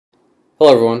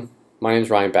Hello everyone, my name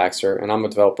is Ryan Baxter and I'm a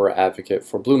developer advocate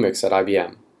for Bluemix at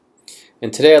IBM.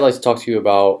 And today I'd like to talk to you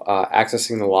about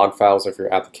accessing the log files of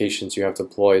your applications you have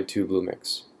deployed to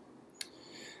Bluemix.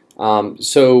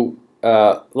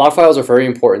 Log files are very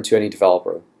important to any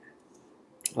developer.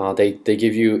 They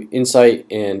give you insight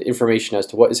and information as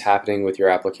to what is happening with your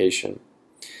application.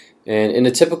 And in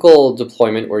a typical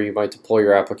deployment where you might deploy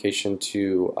your application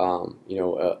to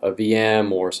a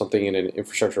VM or something in an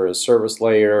infrastructure as a service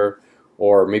layer,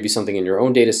 or maybe something in your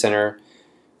own data center,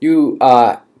 you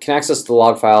can access the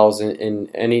log files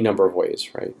in any number of ways,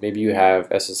 right? Maybe you have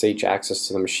SSH access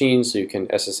to the machine, so you can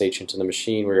SSH into the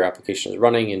machine where your application is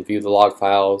running and view the log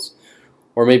files.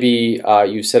 Or maybe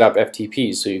you set up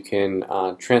FTPs, so you can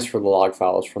transfer the log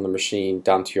files from the machine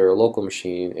down to your local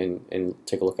machine and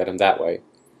take a look at them that way.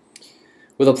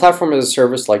 With a platform as a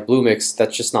service like Bluemix,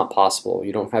 that's just not possible.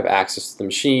 You don't have access to the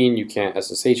machine, you can't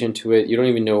SSH into it, you don't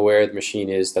even know where the machine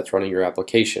is that's running your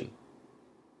application.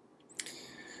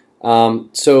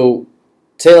 So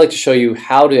today I'd like to show you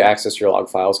how to access your log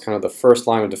files, kind of the first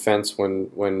line of defense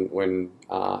when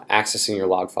accessing your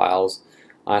log files.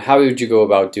 How would you go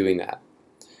about doing that?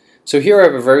 So here I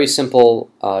have a very simple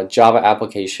Java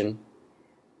application.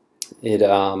 It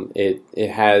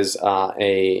has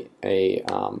a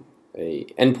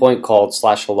endpoint called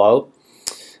 /hello.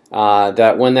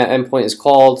 That when that endpoint is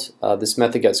called, this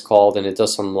method gets called and it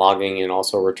does some logging and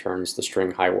also returns the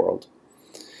string hi world.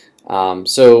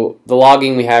 So the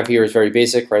logging we have here is very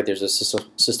basic, right? There's a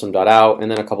system.out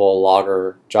and then a couple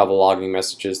of Java logging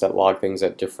messages that log things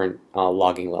at different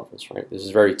logging levels, right? This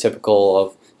is very typical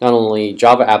of not only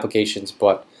Java applications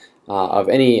but of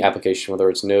any application, whether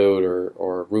it's Node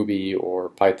or Ruby or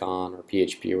Python or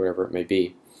PHP or whatever it may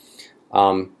be.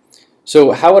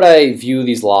 So how would I view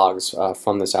these logs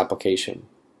from this application?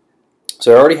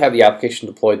 So I already have the application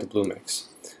deployed to Bluemix,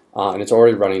 and it's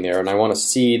already running there, and I want to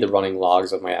see the running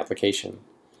logs of my application.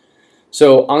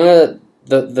 So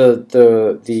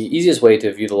the easiest way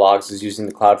to view the logs is using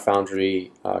the Cloud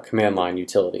Foundry command line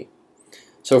utility.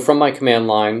 So from my command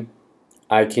line,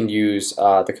 I can use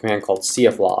the command called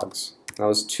cflogs. Now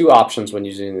there's two options when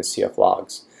using the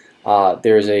cflogs.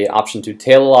 There's an option to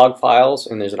tail log files,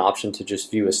 and there's an option to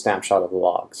just view a snapshot of the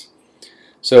logs.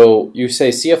 So you say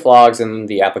cflogs and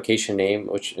the application name,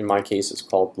 which in my case is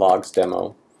called logs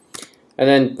demo. And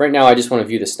then right now I just want to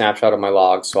view the snapshot of my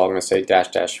logs, so I'm going to say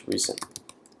 -- recent.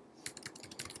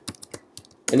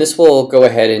 And this will go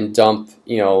ahead and dump,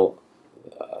 a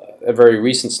very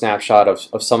recent snapshot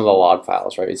of some of the log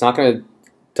files, right? It's not going to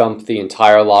dump the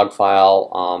entire log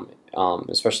file,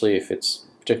 especially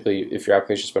particularly if your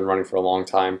application has been running for a long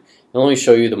time. It'll only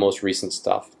show you the most recent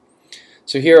stuff.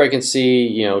 So here I can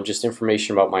see, just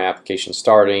information about my application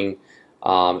starting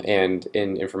and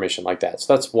information like that.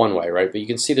 So that's one way, right? But you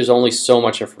can see there's only so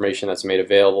much information that's made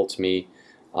available to me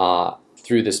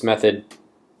through this method,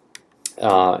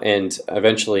 and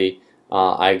eventually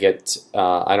I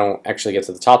don't actually get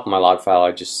to the top of my log file.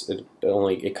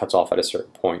 It cuts off at a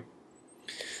certain point.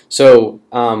 So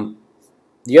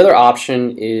the other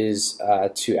option is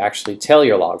to actually tail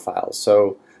your log files.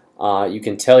 So you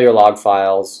can tail your log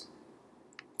files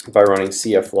by running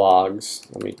cflogs.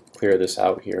 Let me clear this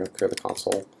out here, clear the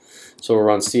console. So we'll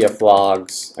run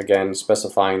cflogs, again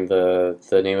specifying the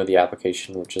name of the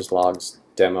application, which is logs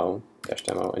demo,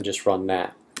 -demo, and just run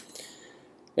that.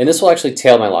 And this will actually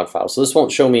tail my log file. So this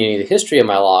won't show me any of the history of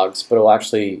my logs, but it will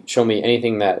actually show me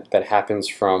anything that happens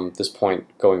from this point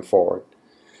going forward.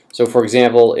 So for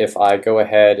example, if I go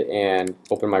ahead and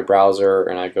open my browser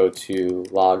and I go to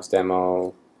logs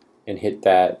demo and hit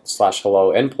that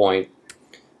 /hello endpoint,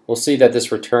 we'll see that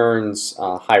this returns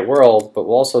hi world, but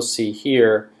we'll also see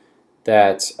here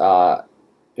that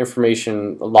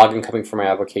information, logging coming from my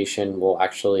application will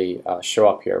actually show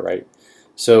up here, right?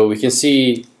 So we can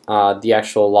see the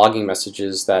actual logging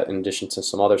messages that, in addition to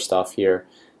some other stuff here,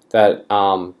 that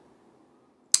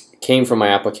came from my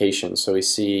application. So we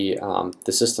see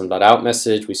the system.out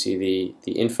message, we see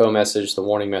the info message, the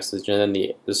warning message, and then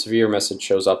the severe message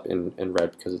shows up in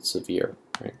red because it's severe,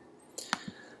 right?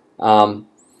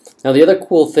 Now the other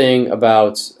cool thing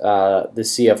about the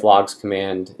cflogs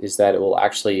command is that it will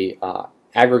actually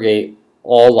aggregate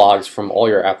all logs from all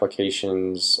your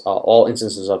applications, all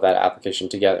instances of that application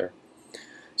together.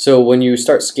 So when you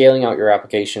start scaling out your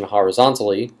application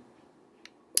horizontally,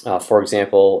 for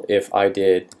example, if I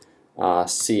did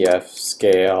cf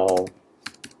scale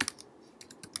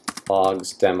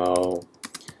logs demo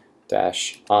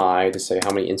 -I to say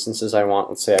how many instances I want.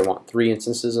 Let's say I want 3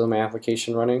 instances of my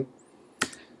application running.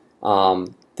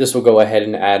 This will go ahead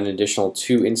and add an additional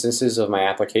 2 instances of my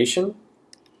application.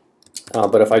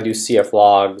 But if I do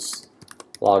cflogs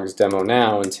logs demo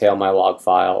now and tail my log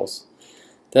files,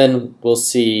 then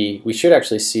we should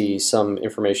actually see some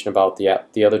information about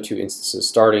the other two instances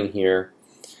starting here,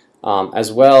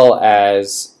 as well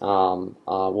as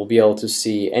we'll be able to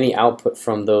see any output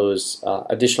from those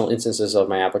additional instances of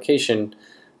my application,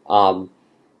 all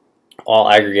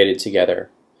aggregated together.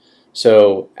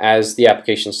 So as the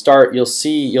applications start,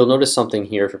 you'll notice something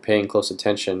here if you're paying close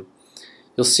attention.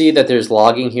 You'll see that there's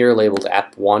logging here labeled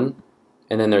app1,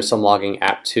 and then there's some logging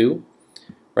app2.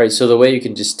 Right, so the way you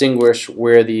can distinguish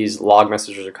where these log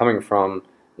messages are coming from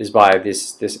is by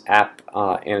this app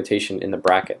annotation in the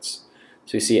brackets.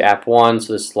 So you see app1,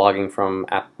 so this is logging from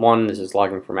app1, this is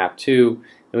logging from app2,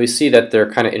 and we see that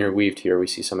they're kind of interweaved here. We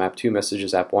see some app2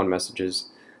 messages, app1 messages,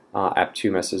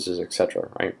 app2 messages, etc.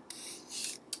 Right.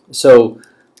 So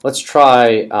let's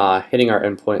try hitting our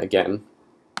endpoint again.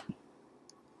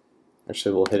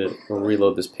 Actually, we'll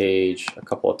reload this page a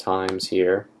couple of times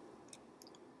here.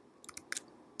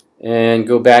 And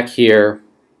go back here.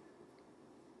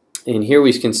 And here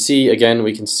we can see, again,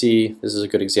 this is a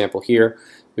good example here.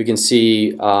 We can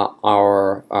see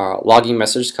our logging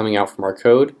message coming out from our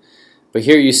code. But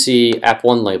here you see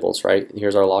app1 labels, right?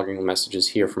 Here's our logging messages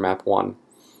here from app1.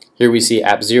 Here we see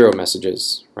app0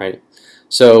 messages, right?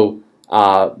 So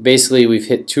basically we've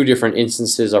hit two different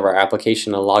instances of our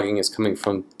application, and logging is coming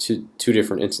from two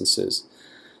different instances.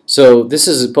 So this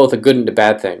is both a good and a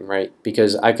bad thing, right?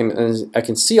 Because I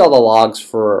can see all the logs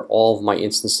for all of my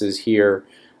instances here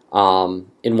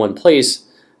in one place,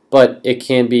 but it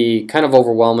can be kind of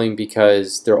overwhelming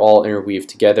because they're all interweaved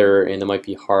together, and it might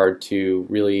be hard to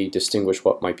really distinguish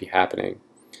what might be happening.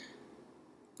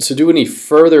 So to do any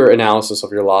further analysis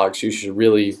of your logs, you should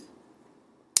really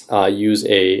use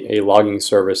a logging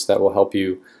service that will help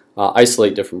you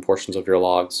isolate different portions of your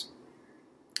logs.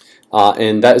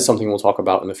 And that is something we'll talk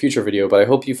about in a future video, but I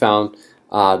hope you found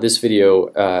this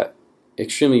video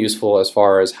extremely useful as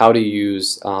far as how to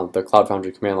use the Cloud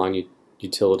Foundry command line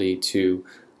utility to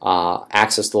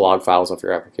access the log files of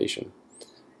your application.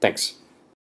 Thanks.